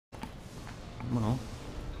Well,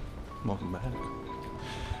 welcome back.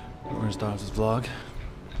 We're gonna start this vlog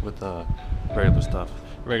with regular stuff,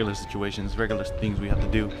 regular situations, regular things we have to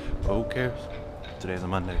do. But who cares? Today's a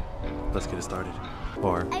Monday. Let's get it started.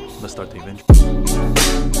 Or let's start the adventure.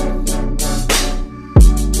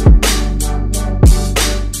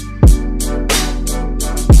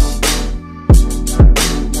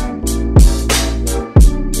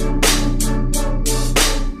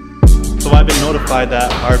 I've been notified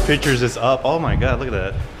that our pictures is up. Oh my god, look at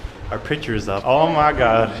that. Our picture is up. Oh my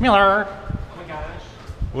god. Miller. Oh my gosh.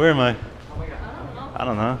 Where am I? Oh my god. I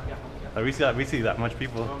don't know. Like, we see that much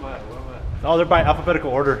people. What am I? Oh, they're by alphabetical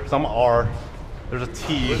order. Some are. There's a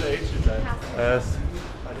T. Where the H is at? S.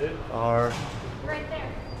 I did? R. Right there.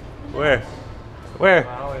 Where? Where?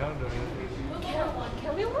 Wow, I'm doing it. Look at one.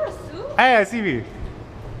 Kelly wore a suit? Hey, I see me.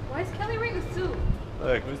 Why is Kelly wearing a suit?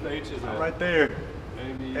 Look. Where's the H is at? Right there.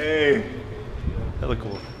 Maybe. Hey. That look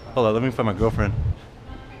cool. Hold on, let me find my girlfriend.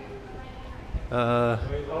 A,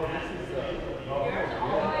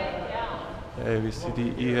 B, C,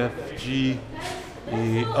 D, E, F, G,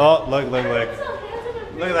 E. Oh, look. Look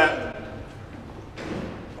at that.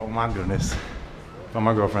 Oh my goodness. Oh,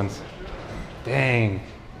 my girlfriends. Dang.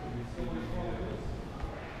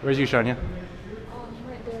 Where's you, Shania? Oh,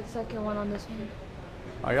 right there. The second one on this one.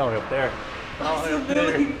 Oh, you're all the way up there. All the way up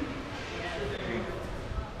there.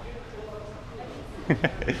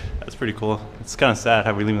 That's pretty cool. It's kind of sad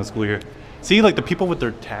how we leaving the school here. See, like the people with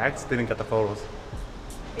their tags, they didn't get the photos.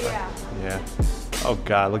 Yeah. Yeah. Oh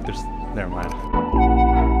God, look, there's. Never mind.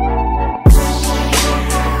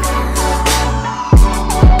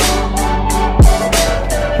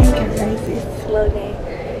 Hey guys, it's Slow Day,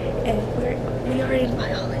 and we are in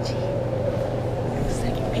biology.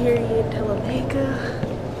 Second period, Omega.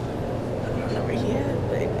 I'm not over yet,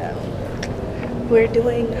 but we're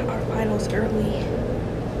doing our finals early,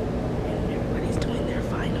 and everybody's doing their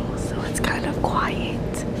finals, so it's kind of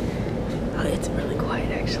quiet. Oh, it's really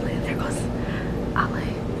quiet actually. And there goes Ale.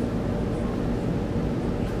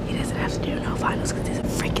 He doesn't have to do no finals because he's a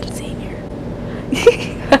freaking senior.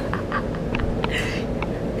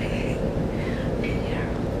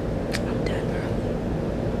 I'm done, bro.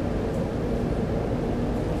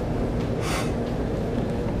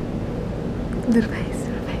 Little face.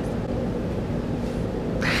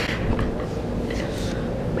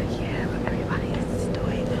 But yeah, everybody is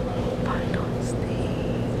doing their little finals thing.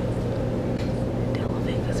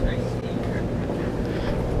 Delavega's right there.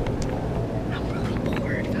 I'm really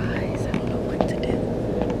bored, guys. I don't know what to do.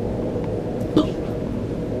 Oh,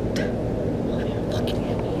 you're looking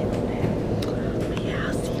at me. But yeah,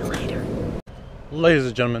 I'll see you later. Ladies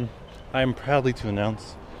and gentlemen, I am proudly to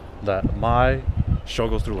announce that my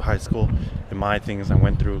struggles through high school and my things I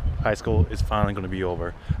went through high school is finally going to be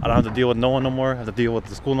over. I don't have to deal with no one no more. I have to deal with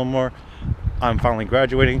the school no more. I'm finally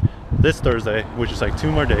graduating this Thursday, which is like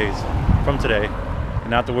 2 more days from today.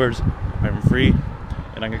 And afterwards, I'm free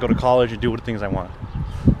and I can go to college and do what things I want.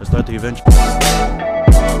 Let's start the adventure.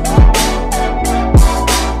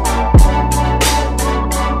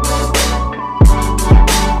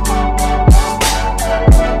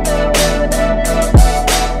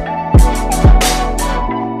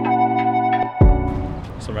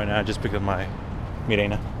 So right now I just picked up my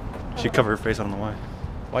Mirena. She covered her face, I don't know why.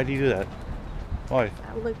 Why do you do that? Why?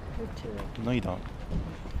 I look good too. No you don't.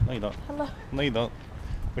 No you don't. Hello. No you don't.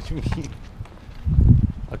 What you mean?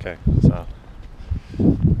 Okay, so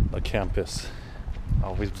the campus. I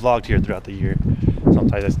always vlogged here throughout the year.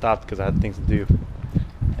 Sometimes I stopped because I had things to do.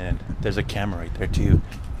 And there's a camera right there too.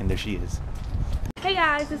 And there she is. Hey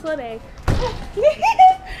guys, it's Lene.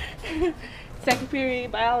 Second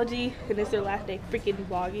period biology, and it's their last day freaking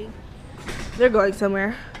vlogging. They're going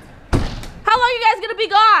somewhere. How long you guys gonna be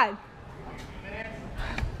gone?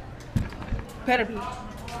 Better be.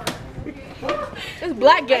 It's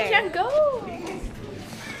black gang. I can't go.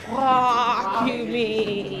 What you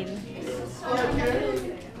mean?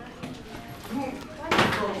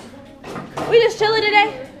 We just chilling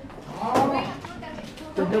today.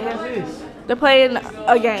 They're playing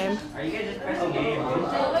a game.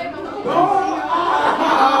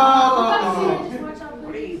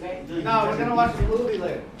 No, we're gonna watch the movie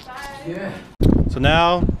later. Yeah. So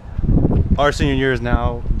now, our senior year is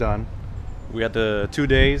now done. We had the 2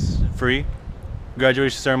 days free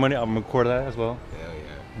graduation ceremony. I'm gonna record that as well. Hell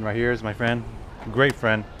yeah. And right here is my friend, great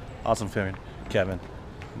friend, awesome friend, Kevin.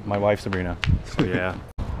 My wife, Sabrina. So yeah.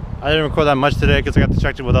 I didn't record that much today because I got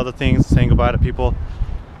distracted with other things, saying goodbye to people.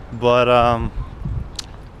 But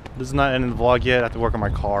this is not ending the vlog yet. I have to work on my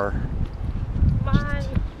car. Mine,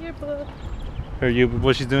 your book.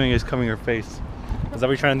 What she's doing is covering her face. Is that what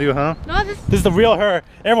you're trying to do, huh? No, This is the real her.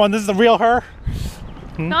 Everyone, this is the real her.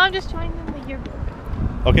 no, I'm just showing them the yearbook.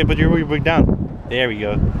 Okay, put your yearbook down. There we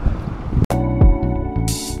go.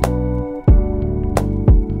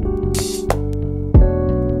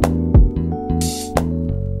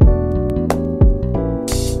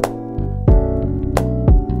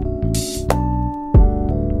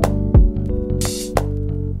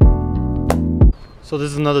 So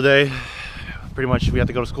this is another day. Pretty much we have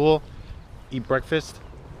to go to school, eat breakfast,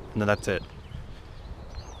 and then that's it.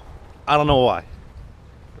 I don't know why.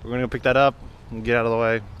 We're gonna go pick that up and get out of the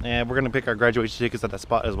way, and we're gonna pick our graduation tickets at that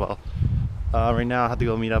spot as well. Right now I have to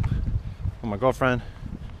go meet up with my girlfriend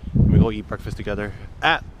and we go eat breakfast together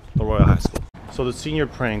at the Royal High School. So the senior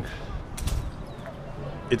prank,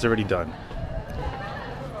 it's already done.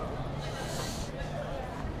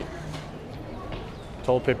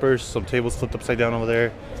 Toilet papers, some tables flipped upside down over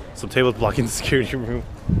there, some tables blocking the security room.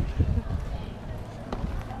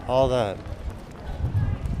 All that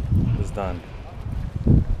is done.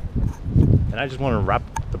 And I just want to wrap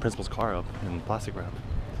the principal's car up in plastic wrap.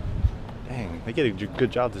 Dang, they did a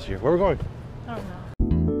good job this year. Where are we going? I don't know.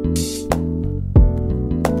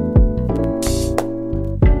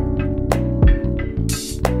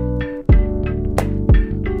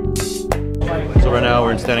 So right now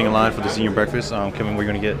we're standing in line for the senior breakfast. Kevin, what are you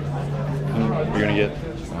gonna get? What are you gonna get?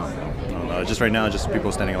 I don't know. Just right now, just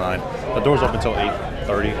people standing in line. The door's open until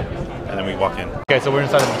 8:30, and then we walk in. Okay, so we're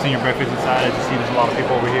inside the senior breakfast. Inside, as you see, there's a lot of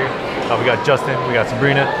people over here. We got Justin, we got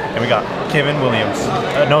Sabrina, and we got Kevin Williams.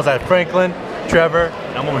 Known as Franklin, Trevor,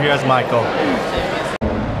 and I'm over here as Michael.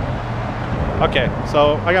 Okay,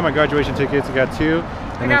 so I got my graduation tickets. I got 2,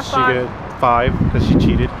 and then she got 5 because she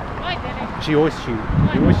cheated. No, I didn't. She always cheat.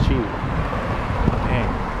 You always cheat. Dang.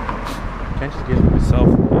 Can't just get it myself.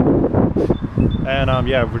 And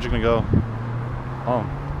yeah, we're just gonna go home.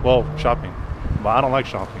 Well, shopping. But I don't like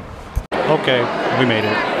shopping. Okay, we made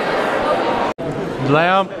it.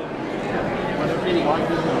 Lamb.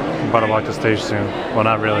 I'm about to walk the stage soon. Well,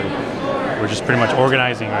 not really. We're just pretty much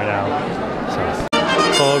organizing right now.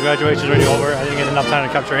 So graduation's already over. I didn't get enough time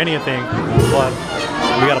to capture anything, but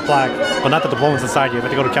we got a plaque. But not the diploma's inside yet. We have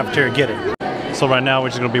to go to the cafeteria and get it. So right now we're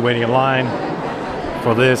just gonna be waiting in line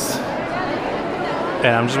for this.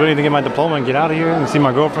 And I'm just waiting to get my diploma and get out of here and see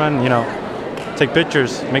my girlfriend, you know, take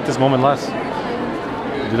pictures, make this moment less.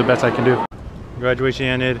 Do the best I can do. Graduation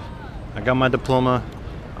ended. I got my diploma.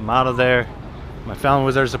 I'm out of there. My family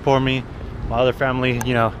was there to support me. My other family,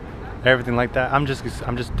 you know, everything like that. I'm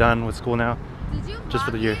just done with school now. Did you just for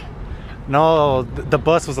the year. No, the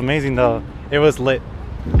bus was amazing though. It was lit.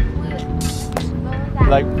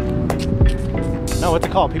 Like, no, what's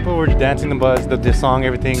it called? People were dancing the bus, the song,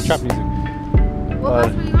 everything, trap music. What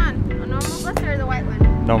bus were you on? A normal bus or the white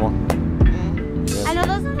one? Normal.